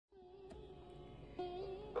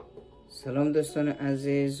سلام دوستان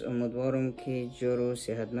عزیز، امیدوارم که جور و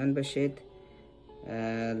صحتمند باشید.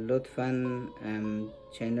 لطفا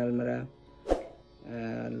چینل مرا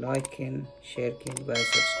لایک کن، شیر کن و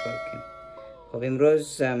سبسکرایب کن. خب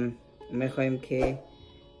امروز میخوایم که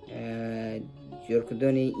جور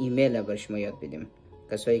کردن ایمیل بر شما یاد بدیم،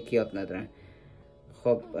 کسایی که یاد ندارن.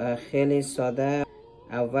 خب خیلی ساده.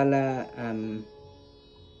 اول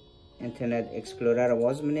اینترنت اکسپلورر رو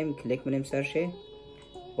باز می‌کنیم، کلیک می‌کنیم سرش.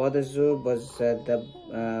 بعد از او باز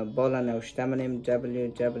بالا نوشته می‌کنیم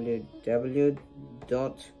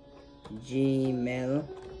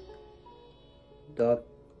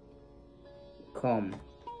www.gmail.com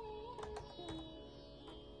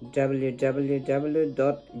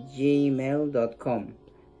www.gmail.com.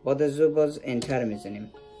 بعد از او باز انتر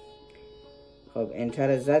میزنیم. خب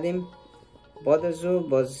انتر زدیم. بعد از او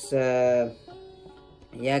باز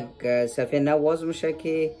یک صفحه نو باز میشه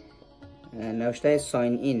که نوشته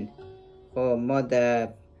ساین این. خب ما در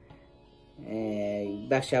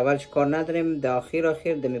بخش اولش کار نداریم، در آخر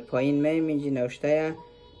دمی پایین میم اینجا نوشته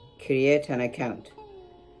create an account.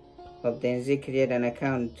 خب در اینجا create an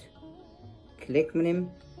account کلیک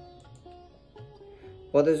منیم.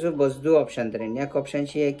 بعد از او باز دو آپشن دارین. یک آپشن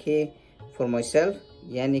چیه که for myself،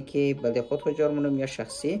 یعنی که بلده خود جار منم یا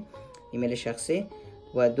شخصی، ایمیل شخصی.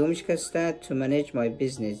 و دومش کسته to manage my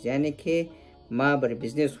business، یعنی که ما برای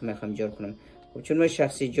بیزنس خود میخوام جار کنم. و چون ما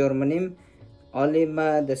شخصی جار منیم، آلی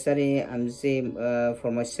ما در سر امزی for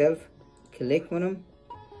myself کلیک منم.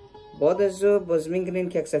 بعد از او باز میگرین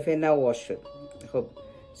که یک صفحه نو واش شد. خب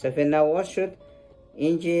صفحه نو واش شد.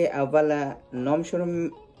 اینجا اول نام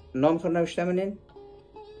خود نوشته منین.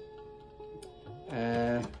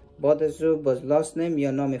 بعد از او باز لاست نیم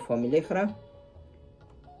یا نام فامیلی خورم.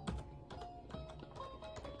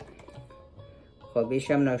 خب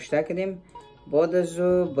ایش هم نوشته کردیم. بعد از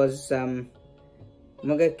او باز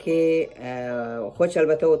مگه که خودش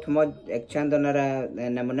البته اتومات چند دانه را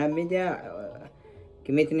نمونه میده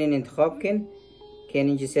که میتونین انتخاب کن که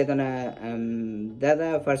اینجا سه دانه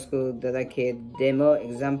داده. فرض کو داده که دمو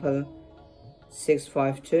اگزامپل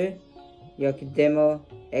 652 یا که دمو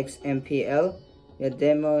XMPL یا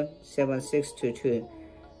دمو 7622.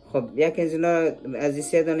 خب یک از اینا از این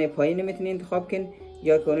سه دانه پایین میتونین انتخاب کن،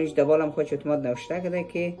 یا که اونش دبال هم خودش اتومات نوشته کرده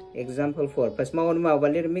که example 4. پس ما اونم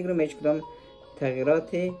اولی رو میگرم، هیچ کدام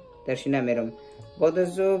تغییراتی درش نمیرم. بعد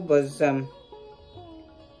از او باز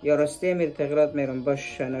یا راسته میره تغییرات میرم،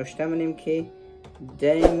 باش نوشته منیم که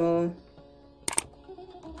demo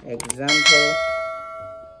example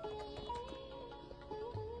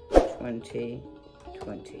 2020.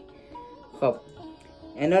 خب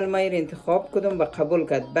اینال ما رو انتخاب کدم و قبول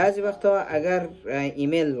کرد. بعضی وقتا اگر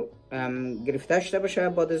ایمیل گرفته شده باشه،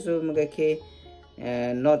 بعد از او میگه که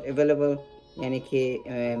not available، یعنی که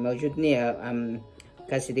موجود نیه،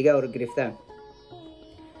 کسی دیگه او رو گرفته.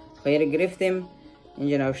 خیلی گرفتیم،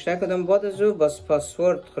 اینجا نوشته کدم. بعد از او باز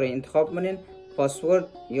پاسورد خوری انتخاب منین. پاسورد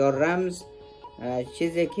یا رمز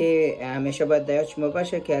چیزی که همیشه باید در یاد شما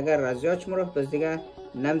باشه، که اگر از یاد شما رفت باز دیگه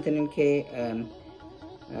نمیتونین که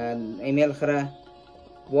ایمیل خوره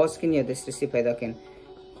باز کن یا دسترسی پیدا کن.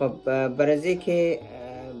 خب برای که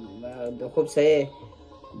خوب صحیح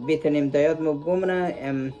بتونیم در یاد ما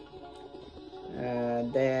بمونه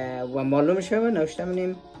و معلوم شده، نوشته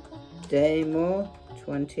منیم demo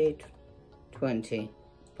 2020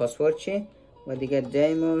 پاسورد چی و دیگه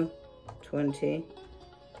demo 2020.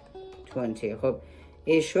 خب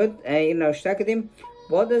این شد، این نوشته کردیم.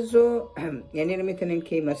 بعد از او یعنی رو میتونیم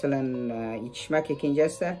که مثلا چشمکی که اینجا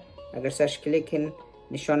هسته اگر سرش کلیک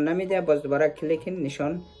نشان نمیده، باز دوباره کلیک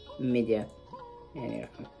نشان میده، یعنی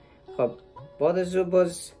رقم. خب بعد از او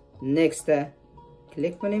باز next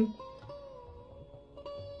کلیک کنیم.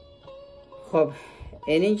 خب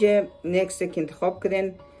اینجا next که انتخاب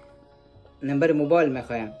کردین، نمبر موبایل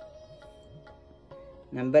میخوایم.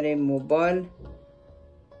 نمبر موبایل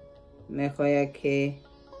میخواد که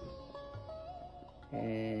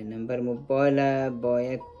نمبر موبایل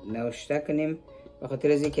باید نوشته کنیم، به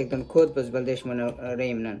خاطر از اینکه یک دون کد باز بلدش ما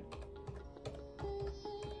ریمنن.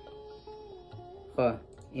 خب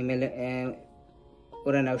ایمیل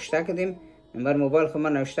او را نوشته کردیم. نمبر موبایل خب ما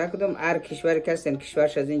نوشته کردم. هر کشوری که هستیم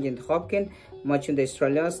کشورش از اینجا انتخاب کن. ما چون در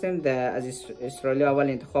استرالیا هستیم، از استرالیا اول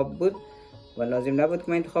انتخاب بود و لازم نبود که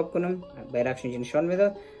ما انتخاب کنم، بیرقش اینجا نشان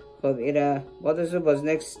میداد. خب ایرا بعد از باز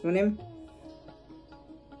نکست کنیم.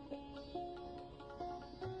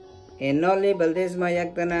 اینالی بلدیز ما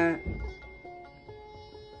یک دانه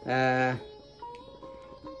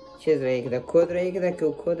چیز رایی کده، کود رایی کده که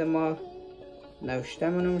کود ما نوشته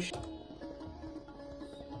منمش.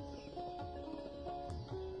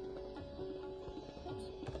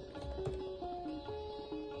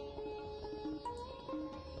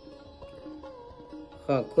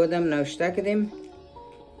 خب کدم نوشته کردیم.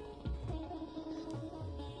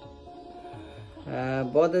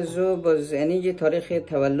 بعد از او باز اینجا تاریخ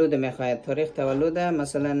تولد میخواید. تاریخ تولد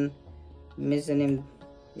مثلا میزنیم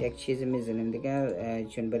یک چیز میزنیم دیگه،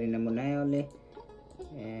 چون برای نمونه حالی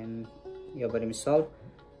یا برای مثال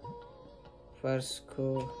فرض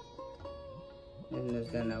کو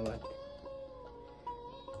 1990.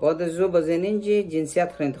 بعد از او باز اینجا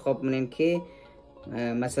جنسیت خود انتخاب کنیم که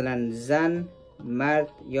مثلا زن،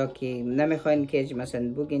 مرد، یا که نمیخواین که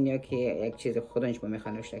مثلا بگین یا که یک چیز خودش ما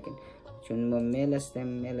میخواین نوشته کن. چون ما میل هستیم،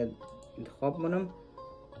 میل انتخاب کنم.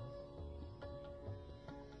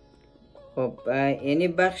 خب اینی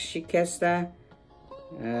بخش شکسته.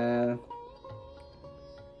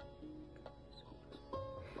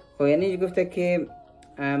 خب یعنی گفته که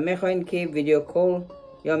میخواین که ویدیو کال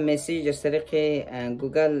یا مسیج از طریق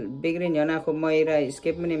گوگل بگیرین یا نه. خب ما ای را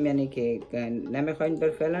اسکیپ منیم، یعنی که نمیخواین بر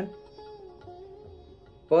فعلا.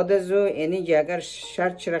 بعد از او اینجا اگر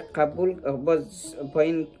شرط را قبول، باز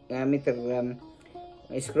پایین میتر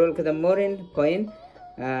اسکرول کردم مورین پایین،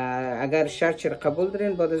 اگر شرط را قبول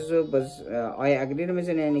دارین بعد از او باز آی اگری رو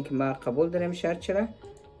میزنین، یعنی که ما قبول داریم شرط را.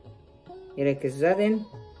 ایره که زدین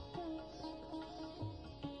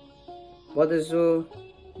بعد از او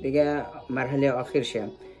دیگه مرحله آخر شه.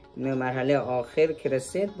 مرحله آخر که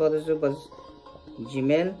رسید بعد از او باز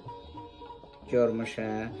جیمیل جور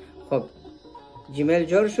میشه. خب جیمیل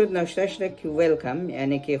جور شد، نوشته شده که ویلکم،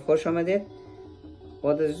 یعنی که خوش آمدید.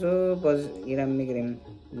 بعد از او باز ایرم میگیریم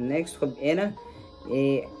نیکست. خب اینه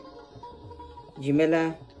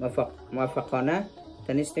جیمیل موفقانه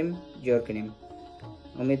تونستیم جور کنیم.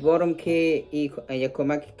 امیدوارم که یک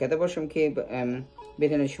کمک کرده باشم که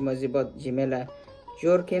بتونید شما زیبا جیمیل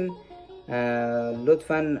جور کن.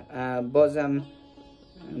 لطفا بازم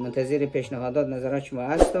منتظر پیشنهادات نظرات شما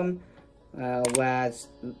هستم و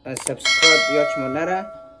سبسکرایب یا شما نره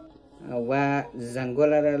و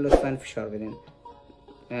زنگوله را لطفا فشار بدین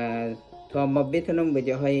تا ما بتونم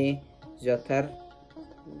ویدیوهای زیادتر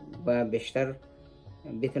و بیشتر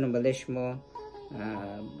بتونم برای شما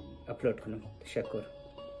اپلود کنم. تشکر.